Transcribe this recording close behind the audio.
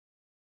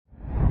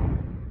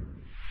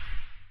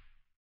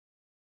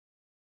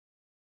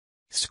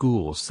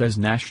School says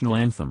national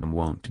anthem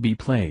won't be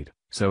played,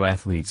 so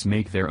athletes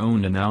make their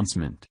own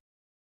announcement.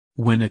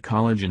 When a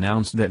college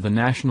announced that the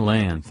national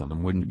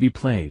anthem wouldn't be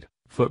played,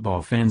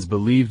 football fans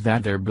believed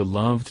that their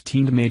beloved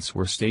teammates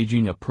were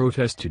staging a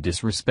protest to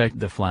disrespect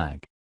the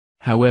flag.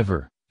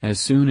 However, as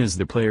soon as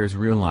the players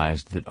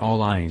realized that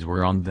all eyes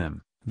were on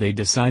them, they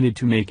decided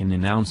to make an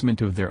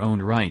announcement of their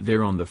own right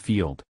there on the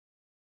field.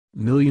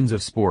 Millions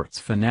of sports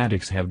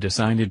fanatics have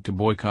decided to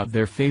boycott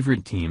their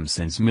favorite team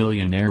since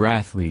millionaire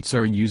athletes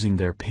are using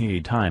their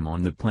paid time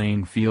on the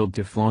playing field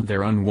to flaunt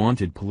their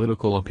unwanted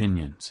political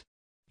opinions.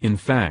 In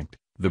fact,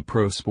 the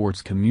pro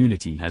sports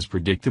community has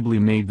predictably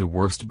made the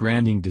worst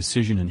branding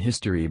decision in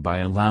history by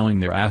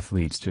allowing their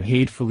athletes to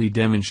hatefully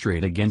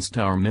demonstrate against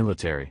our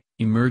military,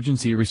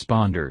 emergency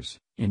responders,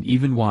 and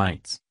even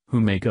whites,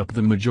 who make up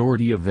the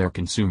majority of their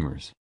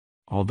consumers.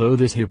 Although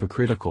this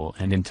hypocritical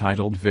and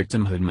entitled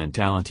victimhood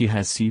mentality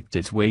has seeped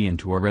its way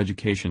into our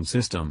education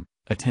system,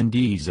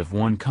 attendees of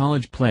one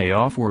college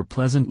playoff were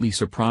pleasantly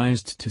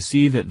surprised to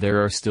see that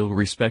there are still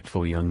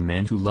respectful young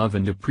men who love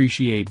and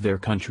appreciate their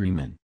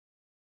countrymen.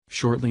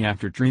 Shortly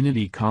after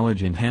Trinity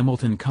College and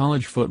Hamilton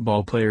College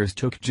football players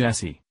took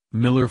Jesse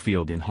Miller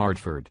Field in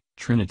Hartford,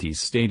 Trinity's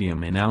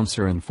stadium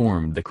announcer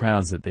informed the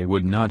crowds that they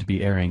would not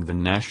be airing the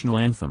national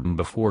anthem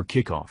before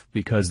kickoff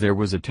because there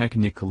was a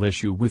technical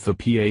issue with the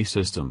PA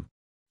system.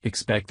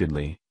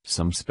 Expectedly,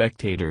 some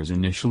spectators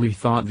initially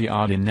thought the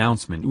odd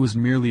announcement was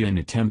merely an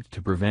attempt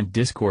to prevent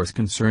discourse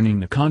concerning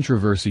the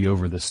controversy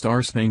over the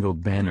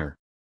Star-Spangled Banner.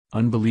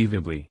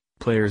 Unbelievably,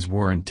 players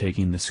weren't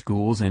taking the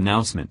school's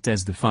announcement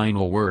as the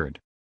final word.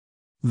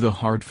 The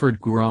Hartford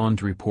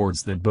Courant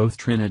reports that both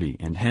Trinity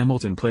and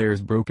Hamilton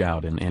players broke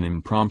out in an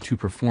impromptu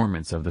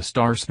performance of the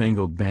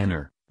Star-Spangled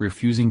Banner,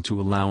 refusing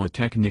to allow a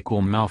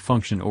technical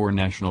malfunction or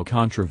national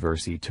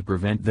controversy to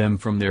prevent them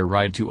from their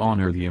right to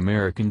honor the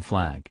American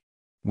flag.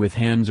 With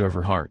hands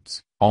over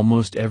hearts,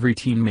 almost every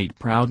teammate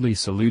proudly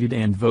saluted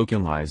and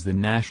vocalized the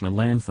national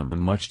anthem,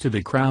 much to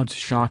the crowd's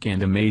shock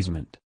and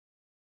amazement.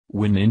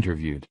 When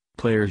interviewed,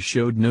 players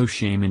showed no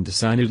shame in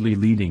decidedly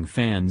leading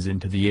fans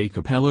into the a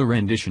cappella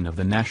rendition of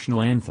the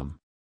national anthem.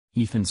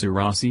 Ethan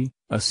Sarasi,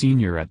 a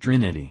senior at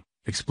Trinity,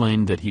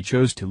 explained that he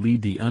chose to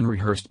lead the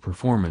unrehearsed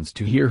performance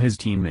to hear his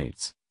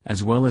teammates,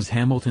 as well as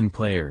Hamilton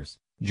players,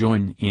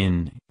 join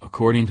in,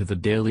 according to the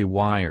Daily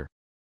Wire.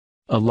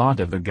 "A lot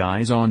of the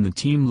guys on the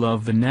team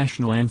love the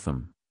national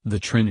anthem," the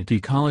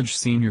Trinity College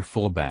senior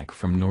fullback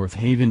from North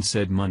Haven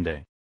said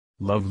Monday.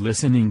 "Love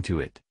listening to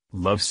it,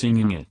 love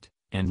singing it,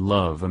 and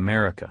love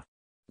America.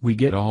 We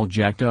get all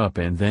jacked up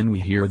and then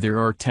we hear there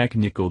are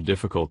technical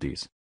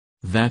difficulties.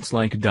 That's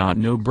like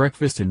no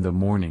breakfast in the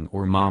morning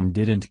or mom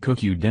didn't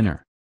cook you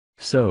dinner.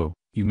 So,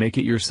 you make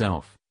it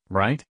yourself,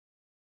 right?"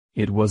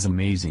 It was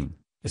amazing,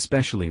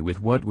 especially with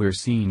what we're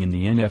seeing in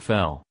the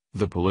NFL.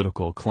 The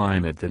political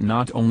climate that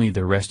not only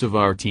the rest of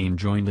our team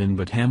joined in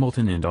but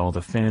Hamilton and all the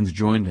fans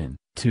joined in,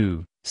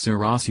 too,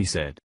 Sarasi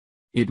said.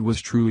 It was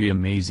truly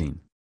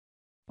amazing.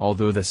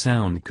 Although the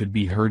sound could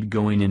be heard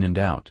going in and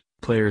out,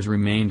 players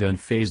remained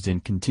unfazed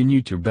and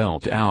continued to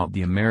belt out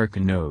the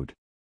American ode.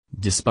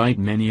 Despite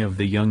many of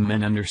the young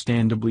men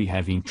understandably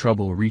having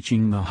trouble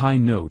reaching the high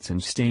notes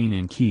and staying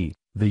in key,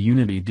 the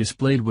unity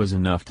displayed was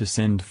enough to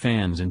send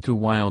fans into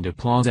wild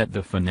applause at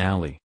the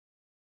finale.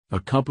 "A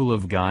couple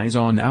of guys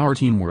on our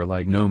team were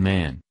like, 'No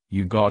man,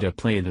 you gotta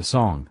play the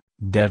song,'"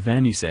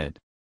 Devaney said.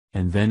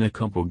 "And then a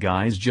couple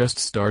guys just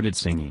started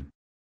singing.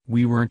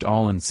 We weren't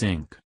all in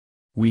sync.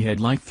 We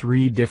had like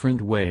 3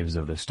 different waves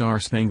of the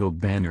Star-Spangled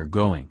Banner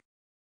going."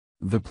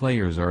 The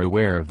players are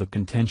aware of the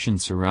contention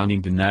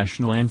surrounding the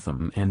national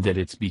anthem and that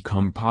it's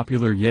become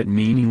popular yet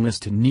meaningless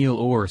to kneel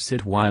or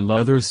sit while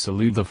others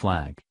salute the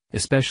flag,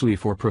 especially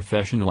for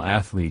professional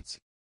athletes.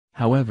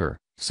 However,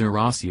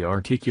 Sarasi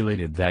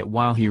articulated that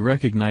while he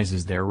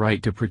recognizes their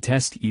right to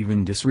protest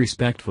even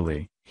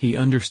disrespectfully, he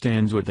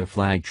understands what the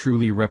flag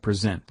truly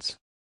represents.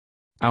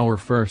 "Our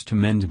First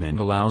Amendment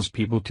allows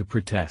people to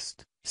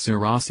protest,"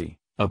 Sarasi,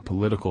 a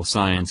political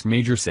science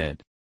major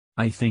said.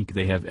 "I think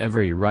they have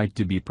every right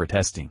to be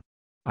protesting.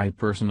 I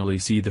personally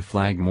see the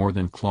flag more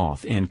than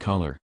cloth and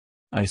color.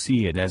 I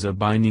see it as a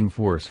binding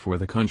force for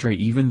the country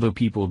even though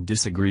people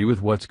disagree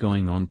with what's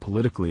going on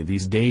politically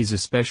these days,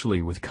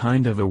 especially with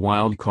kind of a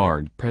wild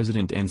card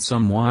president and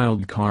some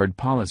wild card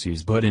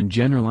policies, but in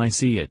general I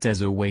see it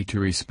as a way to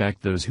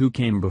respect those who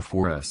came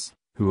before us,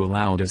 who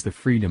allowed us the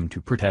freedom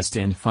to protest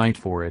and fight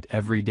for it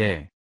every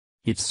day.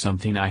 It's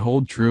something I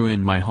hold true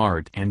in my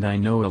heart and I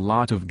know a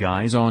lot of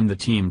guys on the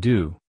team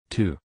do,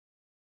 too."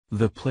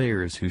 The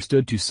players who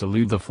stood to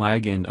salute the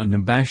flag and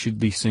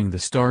unabashedly sing the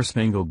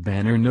Star-Spangled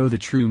Banner know the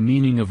true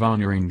meaning of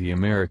honoring the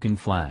American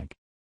flag.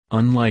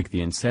 Unlike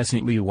the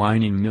incessantly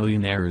whining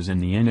millionaires in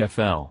the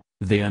NFL,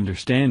 they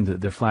understand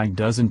that the flag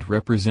doesn't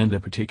represent a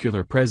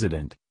particular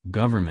president,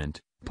 government,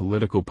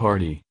 political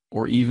party,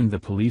 or even the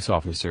police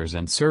officers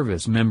and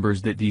service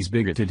members that these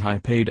bigoted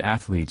high-paid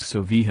athletes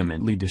so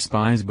vehemently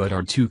despise but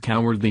are too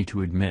cowardly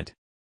to admit.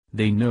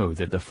 They know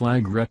that the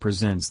flag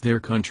represents their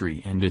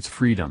country and its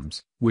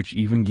freedoms, which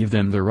even give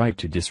them the right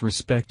to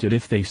disrespect it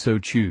if they so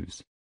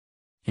choose.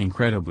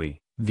 Incredibly,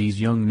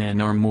 these young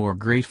men are more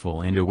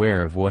grateful and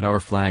aware of what our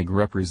flag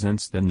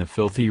represents than the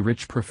filthy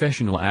rich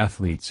professional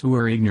athletes who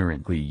are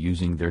ignorantly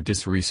using their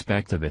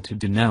disrespect of it to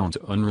denounce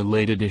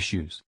unrelated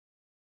issues.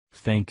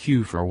 Thank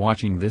you for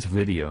watching this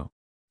video.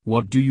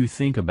 What do you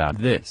think about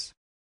this?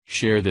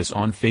 Share this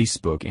on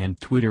Facebook and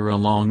Twitter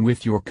along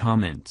with your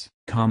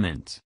comments.